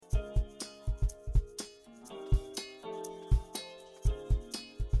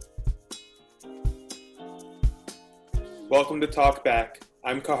Welcome to Talk Back.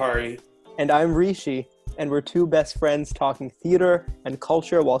 I'm Kahari. And I'm Rishi, and we're two best friends talking theater and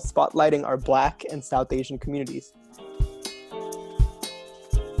culture while spotlighting our Black and South Asian communities.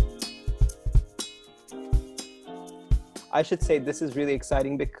 I should say this is really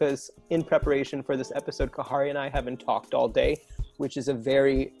exciting because in preparation for this episode, Kahari and I haven't talked all day, which is a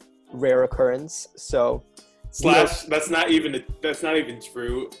very rare occurrence. So, That's not even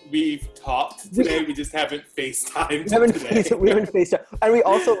true. We've talked today. We just haven't FaceTimed today. We haven't FaceTimed, and we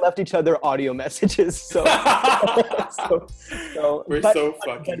also left each other audio messages. So, we're so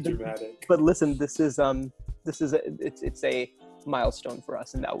fucking dramatic. But listen, it's a milestone for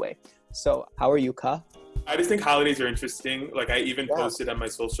us in that way. So, how are you, Ka? I just think holidays are interesting. Like, I even posted on my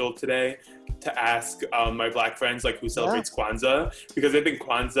social today to ask my Black friends, like, who celebrates Kwanzaa, because I think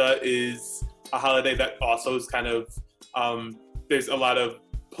Kwanzaa is a holiday that also is kind of, there's a lot of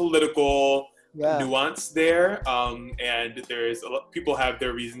political nuance there, and there's people have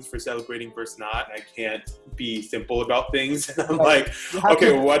their reasons for celebrating versus not, and I can't be simple about things. And I'm like,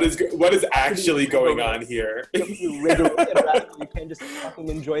 okay, what is actually going on here? You can't just fucking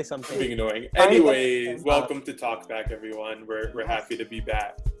enjoy something. Being annoying. Anyways, welcome to Talk Back, everyone. We're happy to be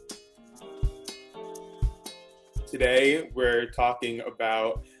back. Today, we're talking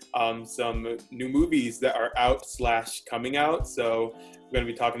about some new movies that are out/coming out. So we're going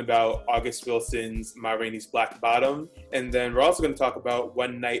to be talking about August Wilson's Ma Rainey's Black Bottom. And then we're also going to talk about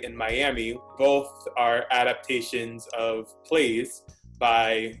One Night in Miami. Both are adaptations of plays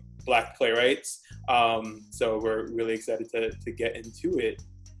by Black playwrights. So we're really excited to get into it.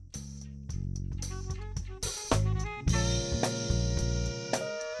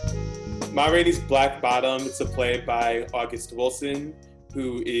 Ma Rainey's Black Bottom, it's a play by August Wilson,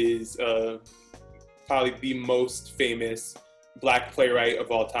 who is probably the most famous Black playwright of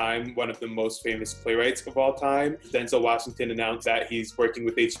all time, one of the most famous playwrights of all time. Denzel Washington announced that he's working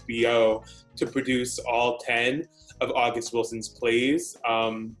with HBO to produce all 10 of August Wilson's plays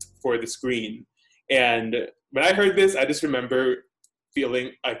for the screen. And when I heard this, I just remember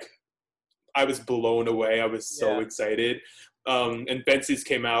feeling like I was blown away. I was so excited. And Fences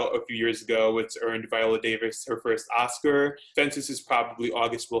came out a few years ago, which earned Viola Davis her first Oscar. Fences is probably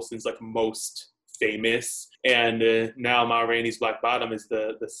August Wilson's most famous, and now Ma Rainey's Black Bottom is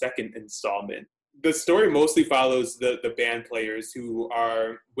the second installment. The story mostly follows the band players who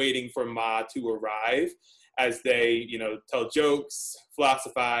are waiting for Ma to arrive as they, tell jokes,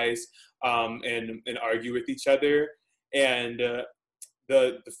 philosophize, and argue with each other. And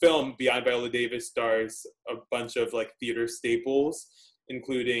the film Beyond Viola Davis stars a bunch of theater staples,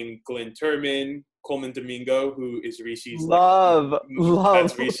 including Glenn Turman, Coleman Domingo, who is Rishi's love.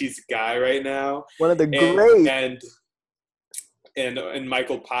 That's Rishi's guy right now. One of the great and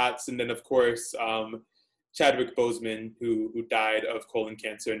Michael Potts, and then of course Chadwick Boseman, who died of colon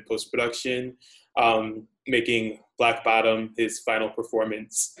cancer in post-production, making Black Bottom his final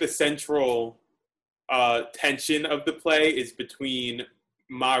performance. The central tension of the play is between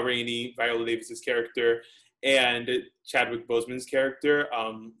Ma Rainey, Viola Davis's character, and Chadwick Boseman's character,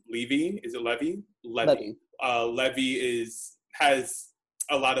 Levy. Is it Levy? Levy. Levy has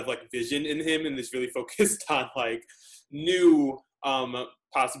a lot of vision in him, and is really focused on new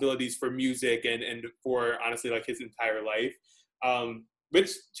possibilities for music and for honestly his entire life,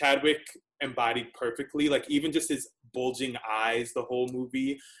 which Chadwick embodied perfectly. Even just his bulging eyes, the whole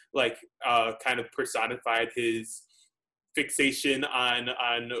movie kind of personified his fixation on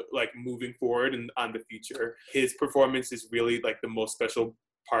moving forward and on the future. His performance is really the most special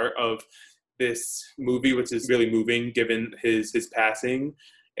part of this movie, which is really moving given his passing.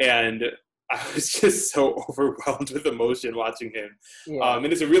 And I was just so overwhelmed with emotion watching him. And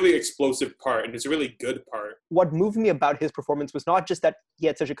it's a really explosive part, and it's a really good part. What moved me about his performance was not just that he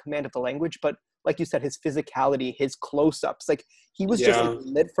had such a command of the language, but like you said, his physicality, his close-ups. He was just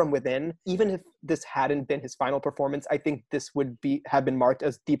lit from within. Even if this hadn't been his final performance, I think this would have been marked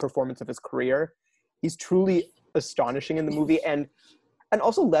as the performance of his career. He's truly astonishing in the movie. And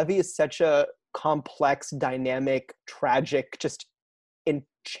also Levy is such a complex, dynamic, tragic, just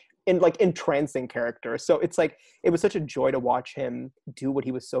entrancing character. So it's it was such a joy to watch him do what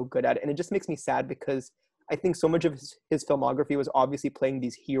he was so good at. And it just makes me sad because I think so much of his filmography was obviously playing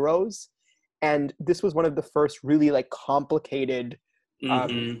these heroes. And this was one of the first really complicated,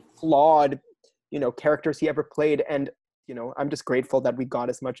 flawed, characters he ever played. And, I'm just grateful that we got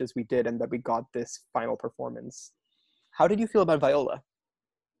as much as we did and that we got this final performance. How did you feel about Viola?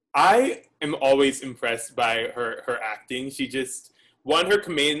 I am always impressed by her acting. She just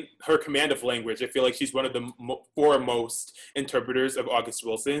her command of language. I feel like she's one of the foremost interpreters of August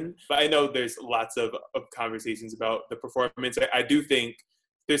Wilson. But I know there's lots of conversations about the performance. I do think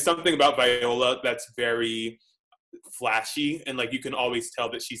there's something about Viola that's very flashy, and like you can always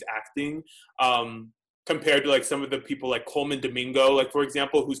tell that she's acting. Compared to like some of the people like Colman Domingo, like for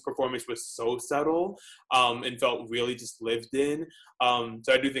example, whose performance was so subtle and felt really just lived in.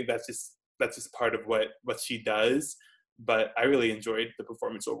 So I do think that's just part of what she does. But I really enjoyed the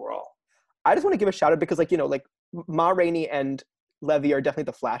performance overall. I just want to give a shout out because like, you know, like Ma Rainey and Levy are definitely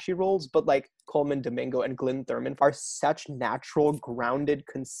the flashy roles, but like Colman Domingo and Glynn Thurman are such natural, grounded,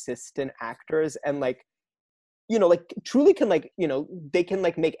 consistent actors, and like, you know, like truly can like, you know, they can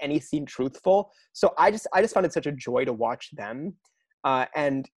like make any scene truthful. So I just found it such a joy to watch them.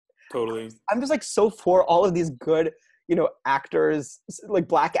 And totally, I'm just like so for all of these good, you know, actors, like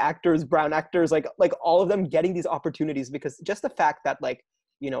Black actors, brown actors, like all of them getting these opportunities, because just the fact that like,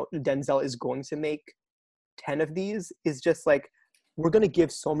 you know, Denzel is going to make 10 of these is just like, we're going to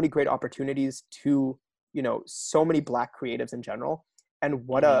give so many great opportunities to, you know, so many Black creatives in general. And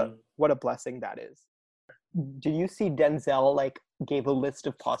what a blessing that is. Do you see Denzel like gave a list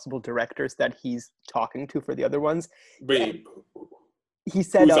of possible directors that he's talking to for the other ones? Wait, he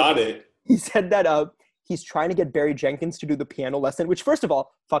said who's on it? He said that he's trying to get Barry Jenkins to do the piano lesson, which first of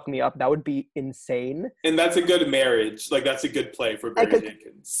all, fuck me up. That would be insane. And that's a good marriage. Like that's a good play for Barry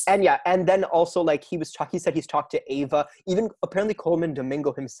Jenkins. And yeah, and then also like he said he's talked to Ava. Even apparently Colman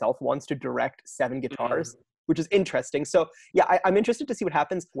Domingo himself wants to direct 7 Guitars. Which is interesting. So yeah, I'm interested to see what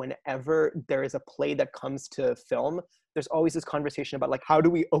happens whenever there is a play that comes to film. There's always this conversation about like, how do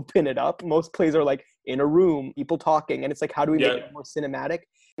we open it up? Most plays are like in a room, people talking, and it's like, how do we make it more cinematic?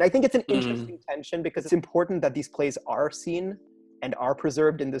 And I think it's an interesting tension, because it's important that these plays are seen and are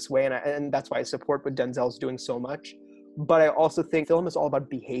preserved in this way. And that's why I support what Denzel's doing so much. But I also think film is all about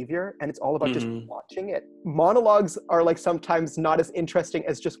behavior, and it's all about just watching it. Monologues are like sometimes not as interesting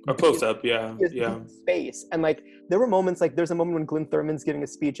as just a close-up, space. And like there were moments, like there's a moment when Glynn Thurman's giving a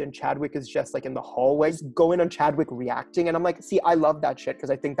speech and Chadwick is just like in the hallway, going on Chadwick reacting, and I'm like, see, I love that shit, because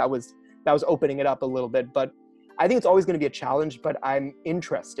I think that was opening it up a little bit. But I think it's always going to be a challenge, but I'm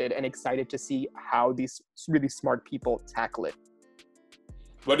interested and excited to see how these really smart people tackle it.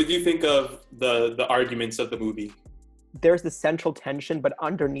 What did you think of the arguments of the movie? There's the central tension, but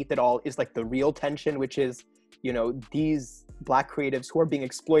underneath it all is like the real tension, which is, you know, these Black creatives who are being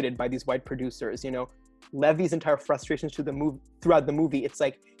exploited by these white producers. You know, Levy's entire frustrations throughout the movie, it's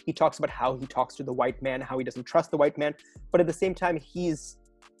like he talks about how he talks to the white man, how he doesn't trust the white man, but at the same time, he's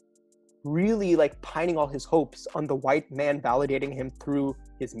really like pining all his hopes on the white man validating him through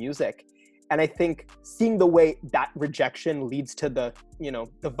his music. And I think seeing the way that rejection leads to the, you know,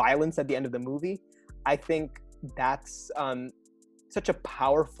 the violence at the end of the movie, I think that's such a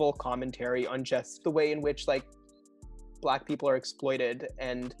powerful commentary on just the way in which like Black people are exploited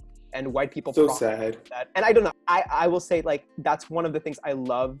and white people so sad that. And I don't know, I will say like that's one of the things I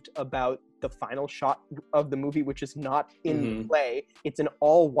loved about the final shot of the movie, which is not in the play. It's an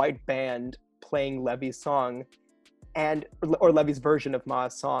all white band playing Levy's song or Levy's version of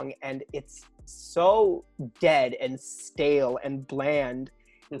Ma's song, and it's so dead and stale and bland,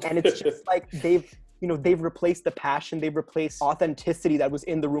 and it's just like they've replaced the passion, they've replaced authenticity that was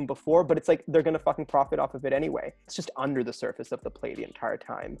in the room before, but it's like they're gonna fucking profit off of it anyway. It's just under the surface of the play the entire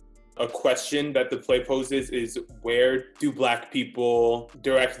time. A question that the play poses is, where do Black people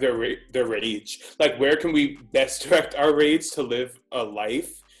direct their rage? Like, where can we best direct our rage to live a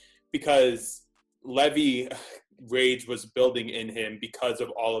life? Because Levy rage was building in him because of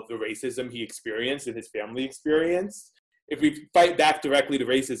all of the racism he experienced and his family experienced. If we fight back directly to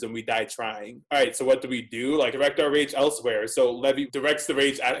racism, we die trying. All right, so what do? Like, direct our rage elsewhere. So Levy directs the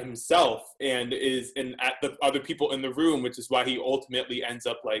rage at himself and at the other people in the room, which is why he ultimately ends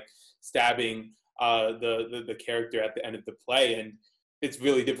up like stabbing the character at the end of the play. And it's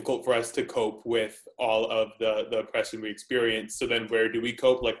really difficult for us to cope with all of the oppression we experience. So then where do we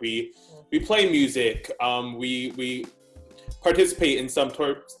cope? Like we play music, we participate in some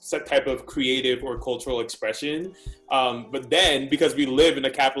type of creative or cultural expression. But then because we live in a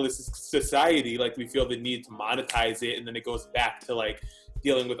capitalist society, like we feel the need to monetize it. And then it goes back to like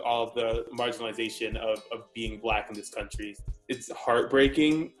dealing with all of the marginalization of being Black in this country. It's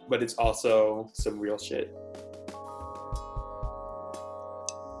heartbreaking, but it's also some real shit.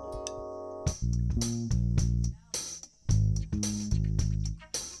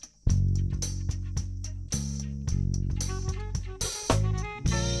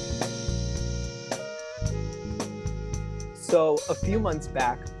 So a few months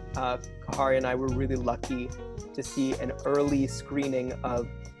back, Kahari and I were really lucky to see an early screening of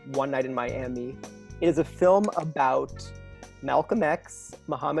One Night in Miami. It is a film about Malcolm X,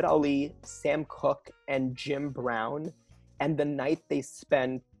 Muhammad Ali, Sam Cooke, and Jim Brown, and the night they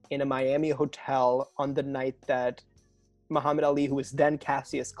spent in a Miami hotel on the night that Muhammad Ali, who was then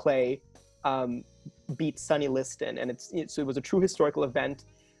Cassius Clay, beat Sonny Liston. And so it was a true historical event.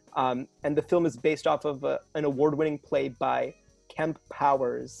 And the film is based off of an award-winning play by Kemp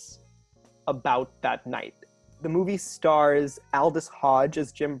Powers about that night. The movie stars Aldous Hodge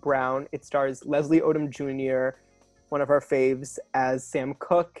as Jim Brown. It stars Leslie Odom Jr., one of our faves, as Sam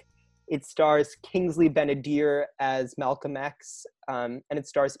Cooke. It stars Kingsley Ben-Adir as Malcolm X, and it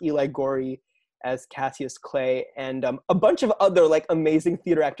stars Eli Goree as Cassius Clay, and a bunch of other amazing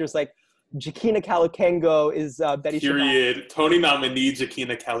theater actors like Jakina Kalukango is Betty Period. Shabbat. Tony nominee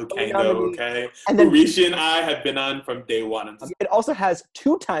Jakina Kalukango, okay? And then Rishi and I have been on from day one. It also has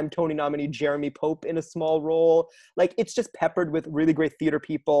two-time Tony nominee Jeremy Pope in a small role. It's just peppered with really great theater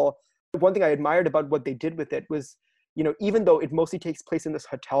people. One thing I admired about what they did with it was, even though it mostly takes place in this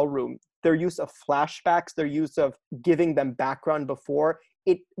hotel room, their use of flashbacks, their use of giving them background before,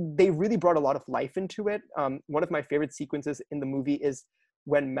 they really brought a lot of life into it. One of my favorite sequences in the movie is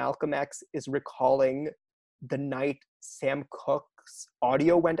when Malcolm X is recalling the night Sam Cooke's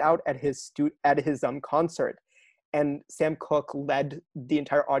audio went out at his concert, and Sam Cooke led the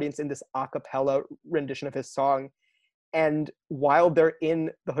entire audience in this a cappella rendition of his song. And while they're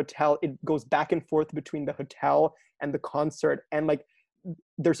in the hotel, it goes back and forth between the hotel and the concert, and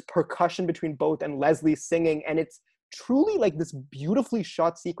there's percussion between both, and Leslie singing, and it's truly this beautifully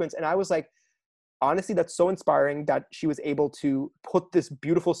shot sequence. And I was like, honestly, that's so inspiring that she was able to put this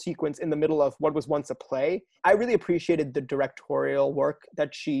beautiful sequence in the middle of what was once a play. I really appreciated the directorial work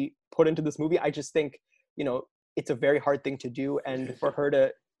that she put into this movie. I just think, it's a very hard thing to do. And for her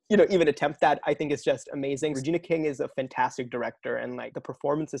to, even attempt that, I think is just amazing. Regina King is a fantastic director. And the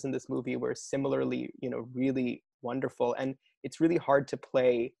performances in this movie were similarly, really wonderful. And it's really hard to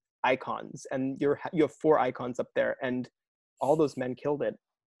play icons. And you have 4 icons up there, and all those men killed it.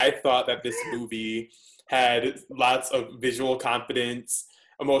 I thought that this movie had lots of visual confidence,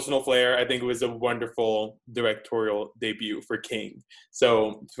 emotional flair. I think it was a wonderful directorial debut for King.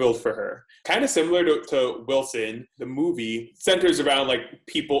 So thrilled for her. Kind of similar to Wilson, the movie centers around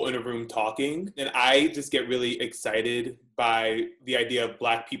people in a room talking. And I just get really excited by the idea of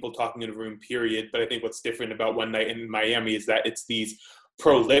Black people talking in a room, period. But I think what's different about One Night in Miami is that it's these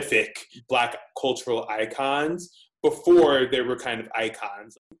prolific Black cultural icons before there were kind of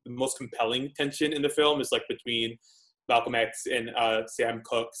icons. The most compelling tension in the film is between Malcolm X and Sam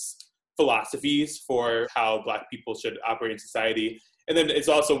Cooke's philosophies for how Black people should operate in society. And then it's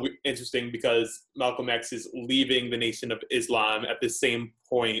also interesting because Malcolm X is leaving the Nation of Islam at the same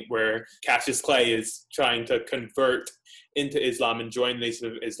point where Cassius Clay is trying to convert into Islam and join the Nation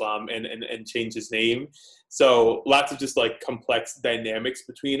of Islam and change his name. So lots of just complex dynamics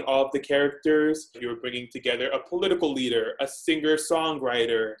between all of the characters. You were bringing together a political leader, a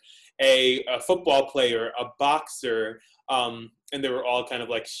singer-songwriter, a football player, a boxer, and they were all kind of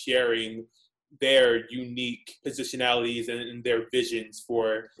sharing their unique positionalities and their visions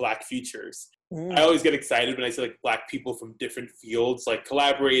for Black futures. I always get excited when I see Black people from different fields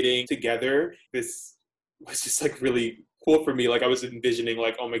collaborating together. This was just really cool for me. I was envisioning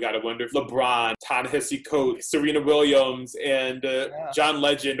oh my God, I wonder if LeBron, Ta-Nehisi Coates, Serena Williams, and John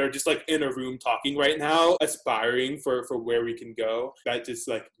Legend are just in a room talking right now, aspiring for where we can go. That just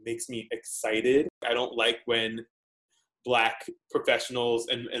makes me excited. I don't like when Black professionals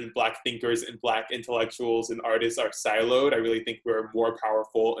and Black thinkers and Black intellectuals and artists are siloed. I really think we're more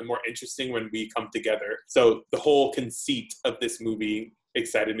powerful and more interesting when we come together. So the whole conceit of this movie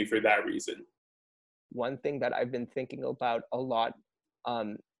excited me for that reason. One thing that I've been thinking about a lot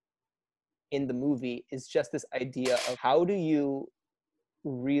in the movie is just this idea of how do you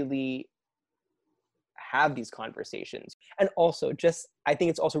really have these conversations? And also I think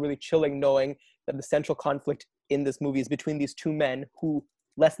it's also really chilling knowing that the central conflict in this movie is between these 2 men who,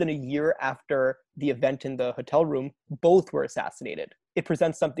 less than a year after the event in the hotel room, both were assassinated. It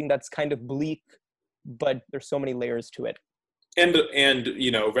presents something that's kind of bleak, but there's so many layers to it. And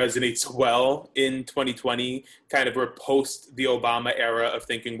resonates well in 2020, kind of we're post the Obama era of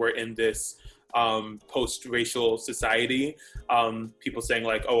thinking we're in this post-racial society. People saying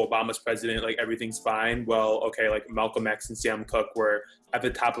oh, Obama's president, everything's fine. Well, okay, Malcolm X and Sam Cooke were at the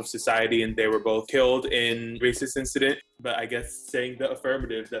top of society and they were both killed in racist incident. But I guess saying the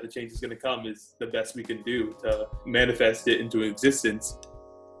affirmative that the change is going to come is the best we can do to manifest it into existence.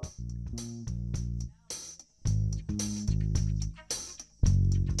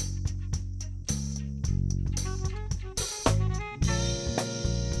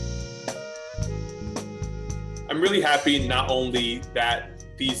 I'm really happy not only that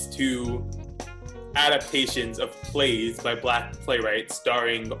these two adaptations of plays by Black playwrights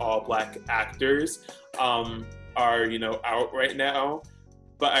starring all Black actors are, you know, out right now,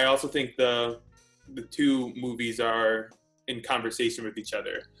 but I also think the two movies are in conversation with each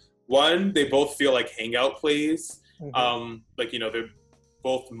other. One, they both feel like hangout plays. Like, you know, they're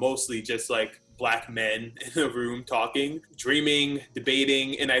both mostly just like Black men in a room talking, dreaming,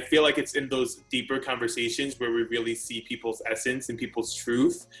 debating. And I feel like it's in those deeper conversations where we really see people's essence and people's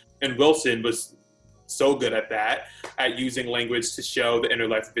truth. And Wilson was so good at that, at using language to show the inner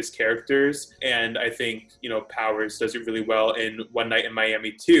life of his characters. And I think, you know, Powers does it really well in One Night in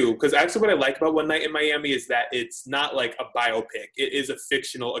Miami too. Because actually what I like about One Night in Miami is that it's not like a biopic. It is a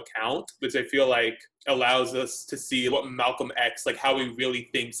fictional account, which I feel like allows us to see what Malcolm X, like how he really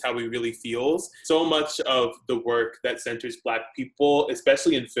thinks, how he really feels. So much of the work that centers Black people,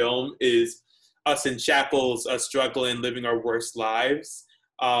 especially in film, is us in shackles, us struggling, living our worst lives.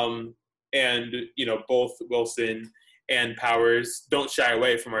 And, you know, both Wilson and Powers don't shy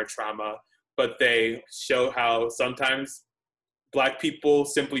away from our trauma, but they show how sometimes Black people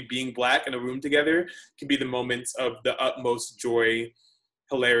simply being Black in a room together can be the moments of the utmost joy,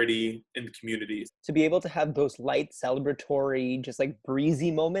 hilarity in the communities. To be able to have those light, celebratory, just like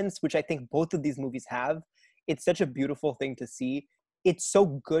breezy moments, which I think both of these movies have, it's such a beautiful thing to see. It's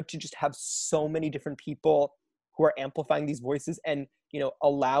so good to just have so many different people who are amplifying these voices and, you know,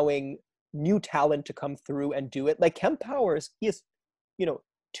 allowing new talent to come through and do it. Like Kemp Powers, he has, you know,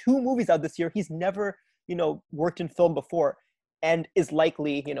 2 movies out this year. He's never, you know, worked in film before and is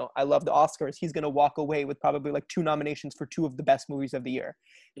likely, you know, I love the Oscars. He's going to walk away with probably like 2 nominations for 2 of the best movies of the year.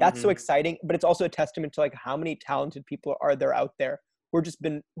 That's so exciting, but it's also a testament to like how many talented people are there out there who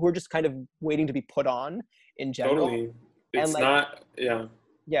are just kind of waiting to be put on in general. Totally. It's like, not,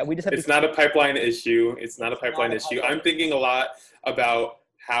 yeah, we just have it's not a pipeline issue. It's not a pipeline issue. I'm thinking a lot about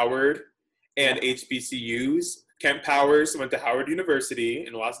Howard and HBCUs. Kemp Powers went to Howard University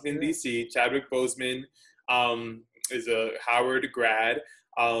in Washington, D.C. Chadwick Boseman is a Howard grad.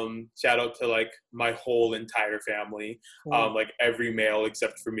 Shout out to like my whole entire family, like every male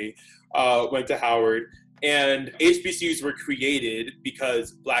except for me, went to Howard. And HBCUs were created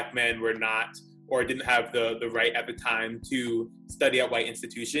because Black men were not or didn't have the right at the time to study at white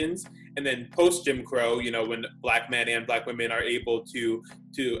institutions. And then post Jim Crow, you know, when Black men and Black women are able to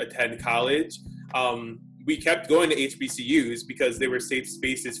attend college, we kept going to HBCUs because they were safe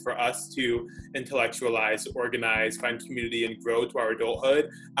spaces for us to intellectualize, organize, find community, and grow to our adulthood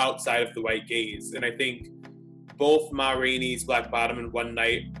outside of the white gaze. And I think both Ma Rainey's Black Bottom and One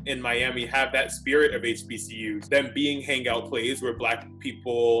Night in Miami have that spirit of HBCUs, them being hangout plays where Black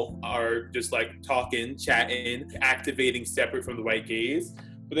people are just like talking, chatting, activating separate from the white gaze.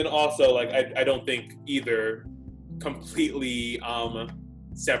 But then also, like, I don't think either completely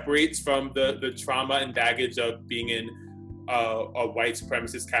separates from the trauma and baggage of being in a white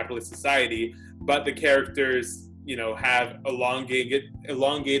supremacist capitalist society. But the characters, you know, have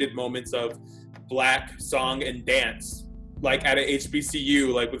elongated moments of Black song and dance, like at an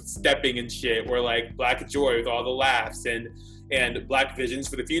HBCU, like with stepping and shit, or like Black joy with all the laughs, and Black visions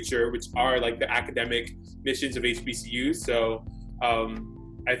for the future, which are like the academic missions of HBCUs. So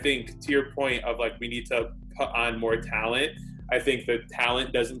I think to your point of like we need to put on more talent, I think the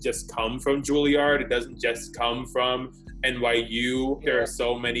talent doesn't just come from Juilliard, it doesn't just come from NYU. There are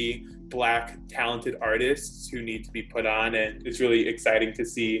so many Black talented artists who need to be put on, and it's really exciting to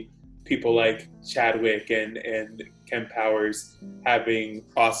see people like Chadwick and Kemp Powers having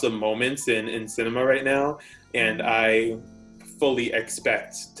awesome moments in cinema right now. And I fully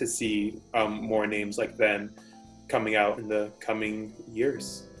expect to see more names like them coming out in the coming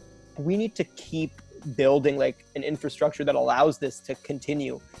years. We need to keep building like an infrastructure that allows this to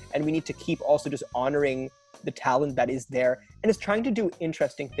continue. And we need to keep also just honoring the talent that is there and is trying to do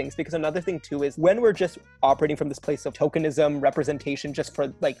interesting things. Because another thing too is when we're just operating from this place of tokenism, representation, just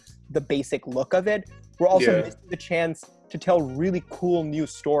for like the basic look of it, we're also missing the chance to tell really cool new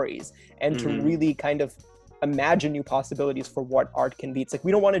stories and to really kind of imagine new possibilities for what art can be. It's like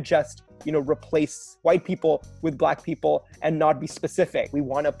we don't want to just, you know, replace white people with Black people and not be specific. We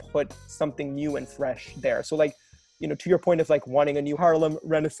want to put something new and fresh there. So like, you know, to your point of like wanting a new Harlem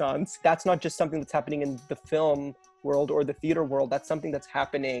Renaissance, that's not just something that's happening in the film world or the theater world. That's something that's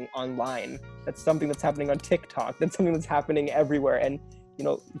happening online. That's something that's happening on TikTok. That's something that's happening everywhere. And, you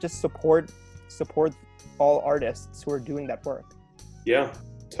know, just support all artists who are doing that work. Yeah,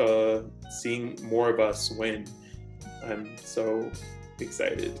 to seeing more of us win. I'm so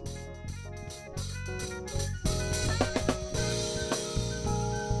excited.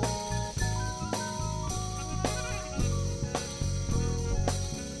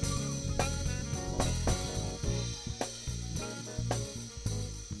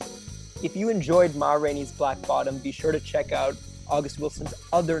 if you enjoyed Ma Rainey's Black Bottom, be sure to check out August Wilson's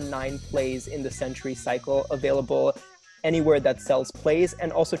other 9 plays in the Century Cycle, available anywhere that sells plays,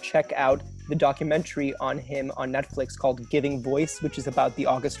 and also check out the documentary on him on Netflix called Giving Voice, which is about the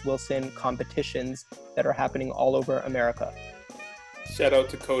August Wilson competitions that are happening all over America. Shout out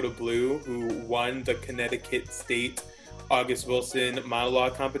to Coda Blue, who won the Connecticut State August Wilson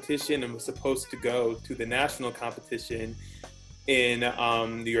monologue competition and was supposed to go to the national competition in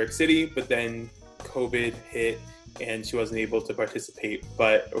New York City, but then COVID hit and she wasn't able to participate.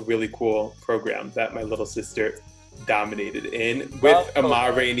 But a really cool program that my little sister dominated in with a Ma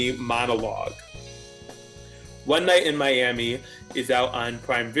Rainey monologue. One Night in Miami is out on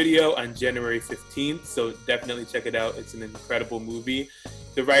Prime Video on January 15th, so definitely check it out. It's an incredible movie.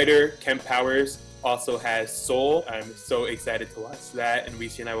 The writer, Kemp Powers, also has Soul. I'm so excited to watch that, and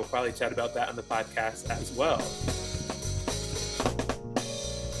Rishi and I will probably chat about that on the podcast as well.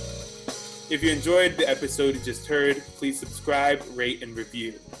 If you enjoyed the episode you just heard, please subscribe, rate, and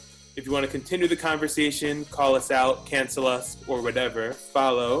review. If you want to continue the conversation, call us out, cancel us, or whatever,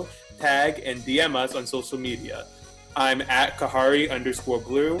 follow, tag, and DM us on social media. I'm at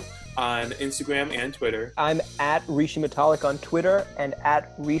Kahari_Blue on Instagram and Twitter. I'm at Rishi Matalik on Twitter and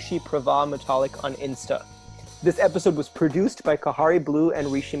at Rishi Prava Matalik on Insta. This episode was produced by Kahari Blue and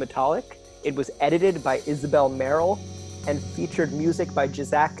Rishi Matalik. It was edited by Isabel Merrill and featured music by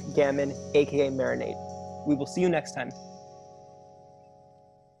Jazak Gammon, aka Marinade. We will see you next time.